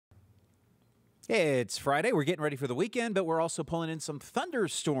It's Friday. We're getting ready for the weekend, but we're also pulling in some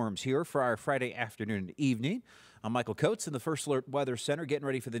thunderstorms here for our Friday afternoon and evening. I'm Michael Coates in the First Alert Weather Center, getting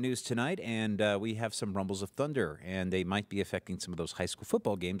ready for the news tonight, and we have some rumbles of thunder, and they might be affecting some of those high school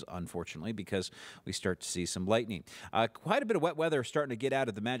football games, unfortunately, because we start to see some lightning. Quite a bit of wet weather starting to get out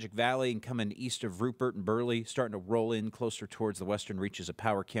of the Magic Valley and coming east of Rupert and Burley, starting to roll in closer towards the western reaches of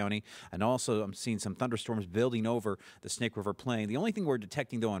Power County, and also I'm seeing some thunderstorms building over the Snake River Plain. The only thing we're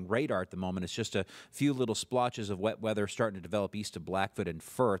detecting, though, on radar at the moment is just a few little splotches of wet weather starting to develop east of Blackfoot and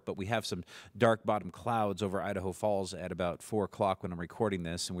Firth, but we have some dark bottom clouds over Idaho Falls at about 4 o'clock when I'm recording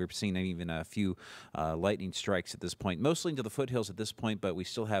this, and we're seeing even a few lightning strikes at this point, mostly into the foothills at this point, but we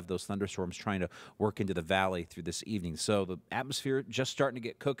still have those thunderstorms trying to work into the valley through this evening. So the atmosphere just starting to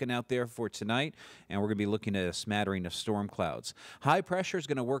get cooking out there for tonight, and we're going to be looking at a smattering of storm clouds. High pressure is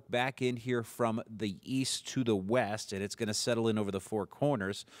going to work back in here from the east to the west, and it's going to settle in over the Four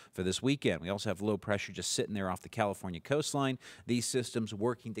Corners for this weekend. We also have low pressure just sitting there off the California coastline. These systems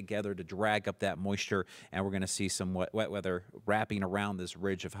working together to drag up that moisture, and we're going to see some wet weather wrapping around this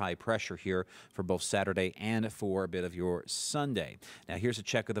ridge of high pressure here for both Saturday and for a bit of your Sunday. Now, here's a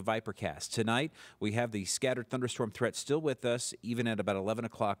check of the Vipercast. Tonight, we have the scattered thunderstorm threat still with us, even at about 11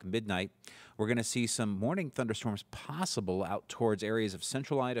 o'clock midnight. We're going to see some morning thunderstorms possible out towards areas of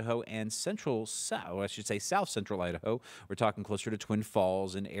central Idaho and central south, I should say south central Idaho. We're talking closer to Twin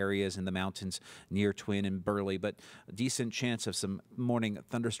Falls and areas in the mountains near Twin and Burley, but a decent chance of some morning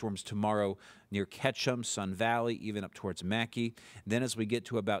thunderstorms tomorrow near Ketchum, Sun Valley, even up towards Mackay. Then as we get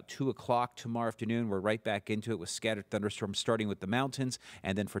to about 2 o'clock tomorrow afternoon, we're right back into it with scattered thunderstorms starting with the mountains.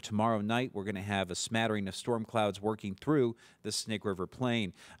 And then for tomorrow night, we're going to have a smattering of storm clouds working through the Snake River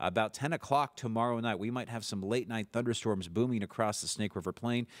Plain. About 10 o'clock tomorrow night, we might have some late night thunderstorms booming across the Snake River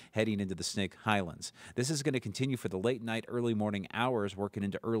Plain, heading into the Snake Highlands. This is going to continue for the late night, early morning hours, working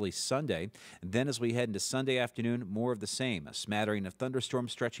into early Sunday. And then as we head into Sunday afternoon, more of the same, a smattering of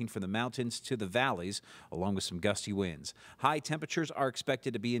thunderstorms stretching from the mountains to the valleys, along with some gusty winds. High temperatures are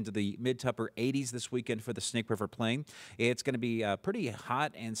expected to be into the mid to upper 80s this weekend for the Snake River Plain. It's going to be pretty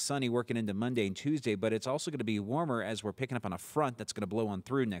hot and sunny working into Monday and Tuesday, but it's also going to be warmer as we're picking up on a front that's going to blow on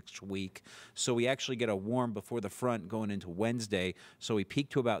through next week. So we actually get a warm before the front going into Wednesday. So we peak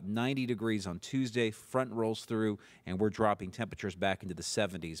to about 90 degrees on Tuesday, front rolls through, and we're dropping temperatures back into the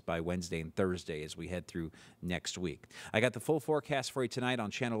 70s by Wednesday and Thursday as we head through next week. I got the full forecast for you tonight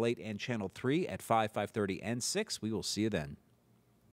on Channel 8 and Channel 3 at 5, 5:30, and 6. We will see you then.